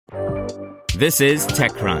This is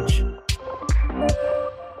TechCrunch.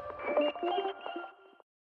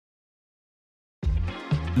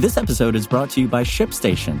 This episode is brought to you by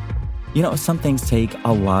ShipStation. You know, some things take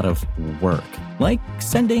a lot of work, like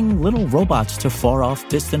sending little robots to far-off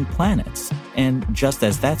distant planets. And just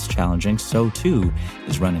as that's challenging, so too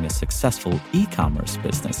is running a successful e-commerce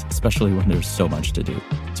business, especially when there's so much to do.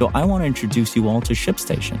 So I want to introduce you all to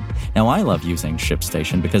ShipStation. Now, I love using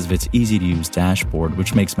ShipStation because of its easy-to-use dashboard,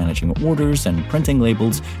 which makes managing orders and printing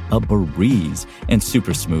labels a breeze and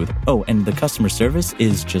super smooth. Oh, and the customer service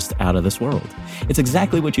is just out of this world. It's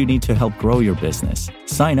exactly what you need to help grow your business.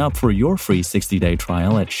 Sign up for your free 60-day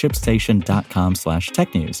trial at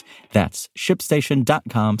shipstation.com/technews. That's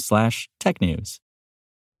shipstation.com/technews.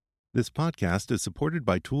 This podcast is supported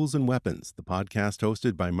by Tools and Weapons, the podcast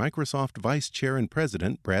hosted by Microsoft Vice Chair and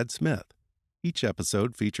President Brad Smith. Each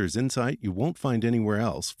episode features insight you won't find anywhere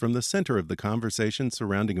else from the center of the conversation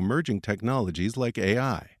surrounding emerging technologies like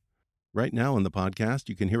AI. Right now in the podcast,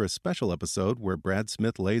 you can hear a special episode where Brad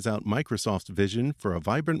Smith lays out Microsoft's vision for a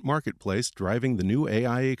vibrant marketplace driving the new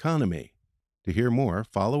AI economy. To hear more,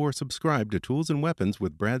 follow or subscribe to Tools and Weapons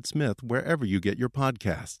with Brad Smith wherever you get your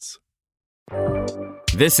podcasts.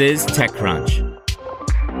 This is TechCrunch.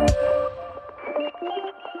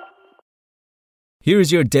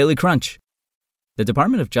 Here's your Daily Crunch. The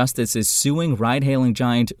Department of Justice is suing ride-hailing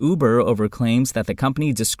giant Uber over claims that the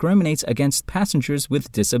company discriminates against passengers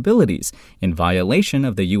with disabilities in violation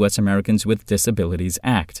of the U.S. Americans with Disabilities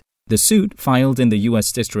Act. The suit, filed in the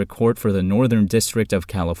U.S. District Court for the Northern District of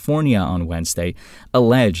California on Wednesday,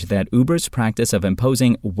 alleged that Uber's practice of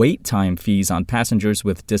imposing wait time fees on passengers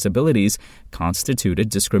with disabilities constituted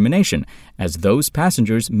discrimination, as those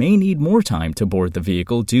passengers may need more time to board the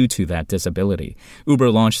vehicle due to that disability. Uber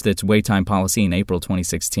launched its wait time policy in April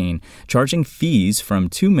 2016, charging fees from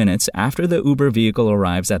 2 minutes after the Uber vehicle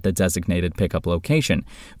arrives at the designated pickup location.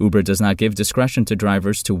 Uber does not give discretion to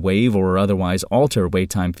drivers to waive or otherwise alter wait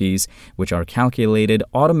time fees, which are calculated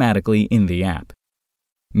automatically in the app.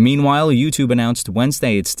 Meanwhile, YouTube announced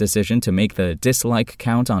Wednesday its decision to make the dislike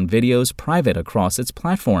count on videos private across its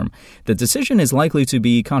platform. The decision is likely to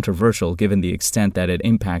be controversial given the extent that it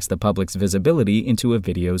impacts the public's visibility into a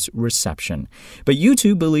video's reception. But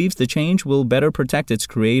YouTube believes the change will better protect its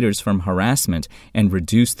creators from harassment and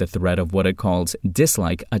reduce the threat of what it calls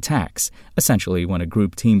dislike attacks, essentially when a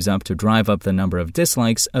group teams up to drive up the number of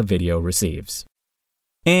dislikes a video receives.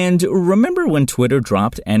 And remember when Twitter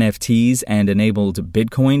dropped NFTs and enabled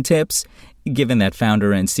Bitcoin tips? Given that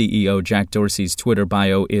founder and CEO Jack Dorsey's Twitter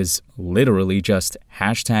bio is literally just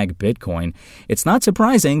 #Bitcoin, it's not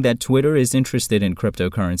surprising that Twitter is interested in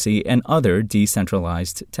cryptocurrency and other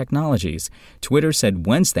decentralized technologies. Twitter said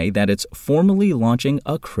Wednesday that it's formally launching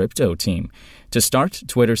a crypto team. To start,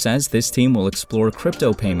 Twitter says this team will explore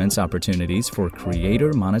crypto payments opportunities for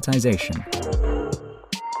creator monetization.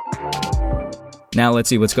 Now let's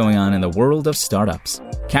see what's going on in the world of startups.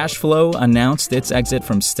 Cashflow announced its exit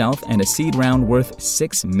from Stealth and a seed round worth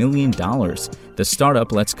 $6 million. The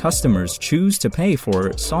startup lets customers choose to pay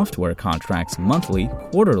for software contracts monthly,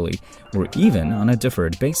 quarterly, or even on a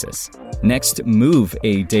deferred basis. Next, Move,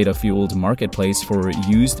 a data-fueled marketplace for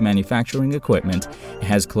used manufacturing equipment,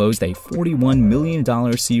 has closed a $41 million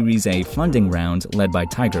Series A funding round led by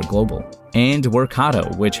Tiger Global. And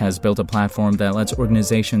Workato, which has built a platform that lets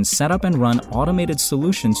organizations set up and run automated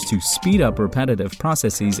solutions to speed up repetitive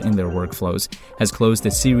processes in their workflows, has closed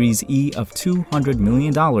a Series E of $200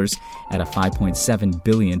 million at a $5.7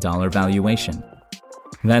 billion valuation.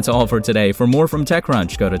 That's all for today. For more from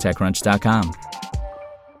TechCrunch, go to TechCrunch.com.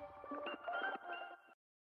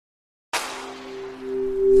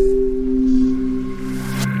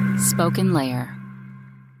 Spoken Layer.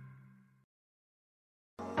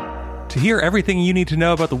 To hear everything you need to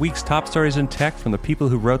know about the week's top stories in tech from the people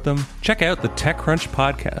who wrote them, check out the TechCrunch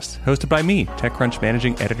podcast, hosted by me, TechCrunch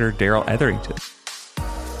managing editor Daryl Etherington.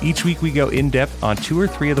 Each week we go in-depth on 2 or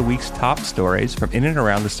 3 of the week's top stories from in and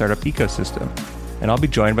around the startup ecosystem, and I'll be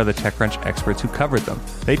joined by the TechCrunch experts who covered them.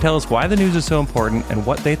 They tell us why the news is so important and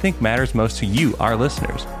what they think matters most to you, our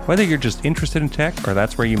listeners, whether you're just interested in tech or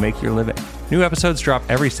that's where you make your living. New episodes drop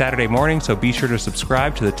every Saturday morning, so be sure to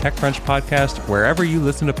subscribe to the TechCrunch podcast wherever you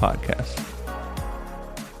listen to podcasts.